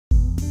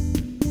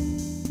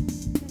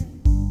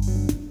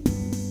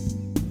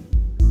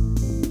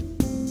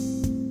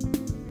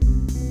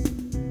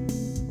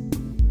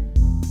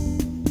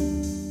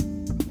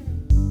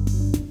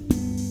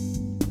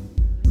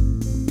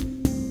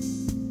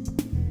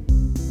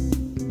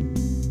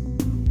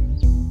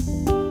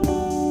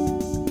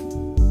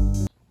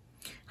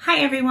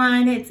Hi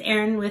everyone, it's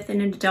Erin with an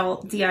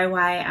Adult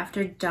DIY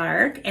After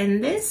Dark,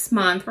 and this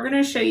month we're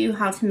going to show you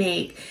how to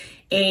make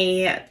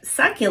a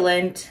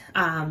succulent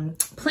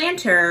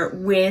planter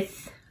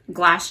with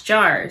glass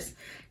jars.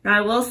 Now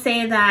I will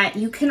say that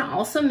you can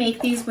also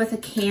make these with a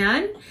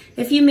can.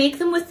 If you make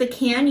them with the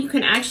can, you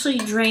can actually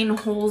drain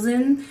holes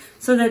in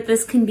so that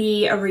this can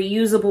be a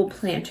reusable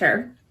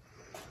planter.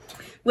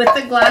 With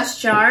the glass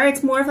jar,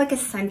 it's more of like a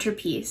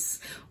centerpiece.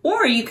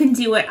 Or you can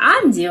do what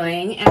I'm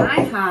doing, and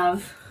I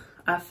have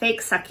a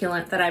fake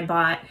succulent that I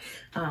bought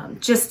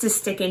just to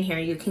stick in here.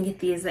 You can get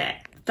these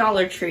at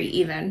Dollar Tree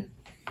even.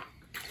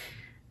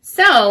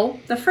 So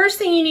the first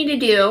thing you need to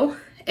do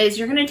is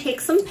you're going to take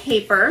some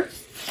paper.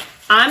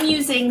 I'm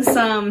using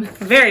some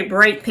very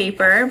bright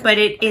paper, but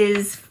it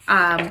is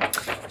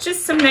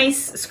just some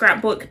nice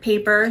scrapbook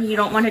paper. You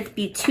don't want it to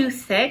be too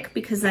thick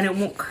because then it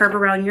won't curve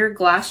around your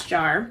glass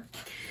jar.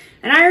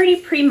 And I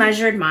already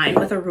pre-measured mine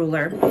with a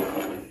ruler.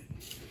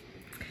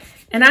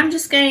 And I'm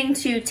just going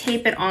to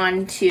tape it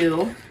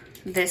onto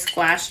this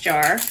glass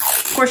jar.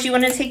 Of course, you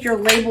want to take your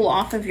label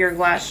off of your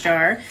glass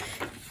jar.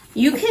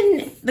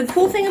 The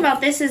cool thing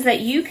about this is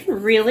that you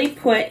can really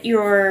put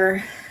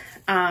your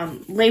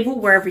label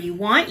wherever you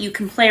want. You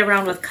can play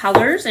around with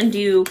colors and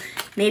do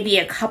maybe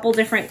a couple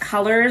different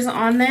colors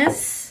on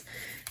this,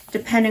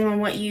 depending on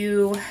what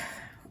you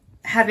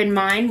have in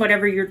mind,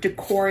 whatever your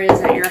decor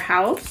is at your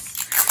house.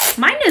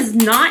 Mine is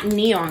not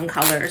neon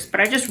colors, but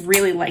I just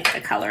really like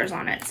the colors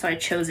on it, so I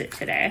chose it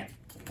today.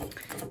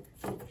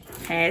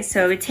 Okay,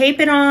 so we tape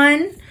it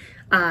on.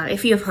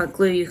 If you have hot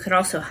glue, you could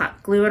also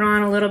hot glue it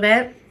on a little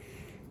bit.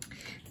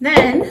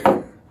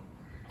 Then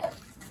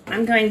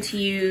I'm going to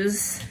use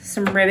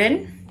some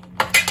ribbon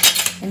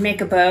and make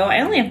a bow.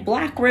 I only have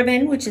black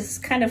ribbon, which is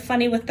kind of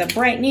funny with the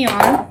bright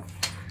neon.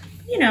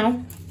 You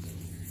know,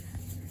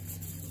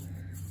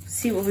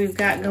 see what we've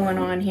got going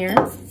on here.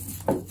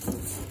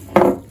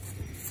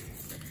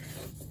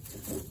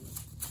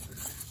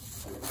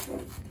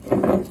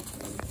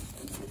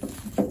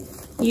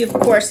 You, of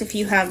course, if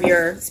you have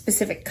your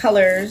specific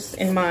colors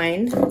in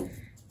mind,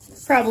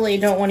 probably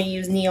don't want to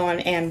use neon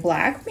and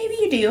black. Maybe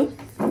you do.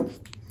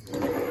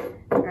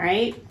 All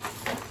right.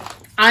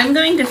 I'm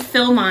going to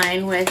fill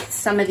mine with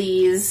some of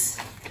these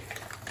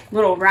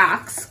little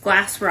rocks,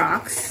 glass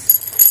rocks.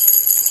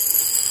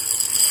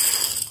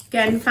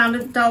 Again, found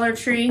at Dollar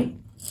Tree.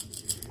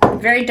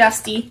 Very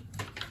dusty.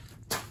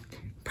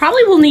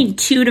 Probably will need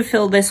 2 to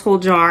fill this whole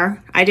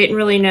jar. I didn't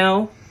really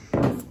know,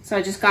 so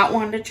I just got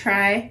one to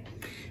try.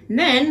 And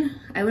then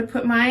I would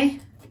put my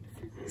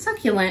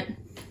succulent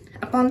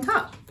up on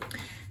top.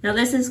 Now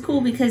this is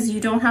cool because you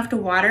don't have to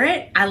water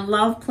it. I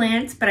love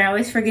plants, but I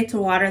always forget to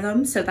water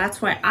them. So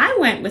that's why I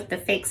went with the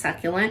fake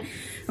succulent.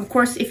 Of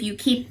course, if you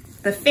keep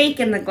the fake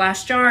in the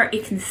glass jar,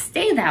 it can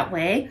stay that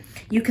way.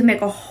 You can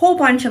make a whole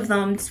bunch of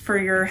them for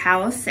your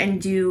house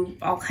and do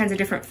all kinds of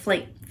different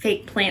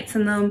fake plants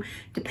in them,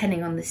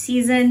 depending on the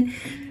season.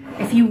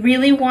 If you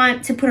really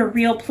want to put a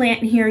real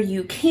plant in here,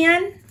 you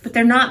can. But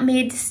they're not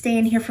made to stay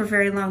in here for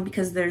very long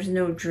because there's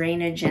no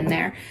drainage in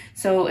there.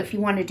 So if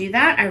you want to do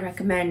that, I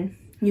recommend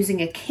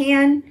using a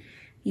can,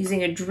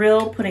 using a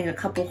drill, putting a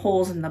couple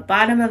holes in the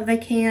bottom of the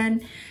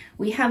can.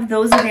 We have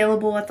those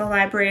available at the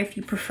library if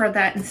you prefer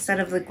that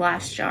instead of the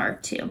glass jar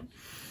too.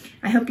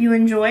 I hope you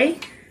enjoy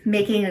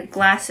making a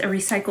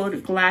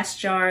recycled glass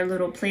jar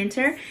little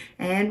planter,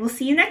 and we'll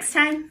see you next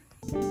time.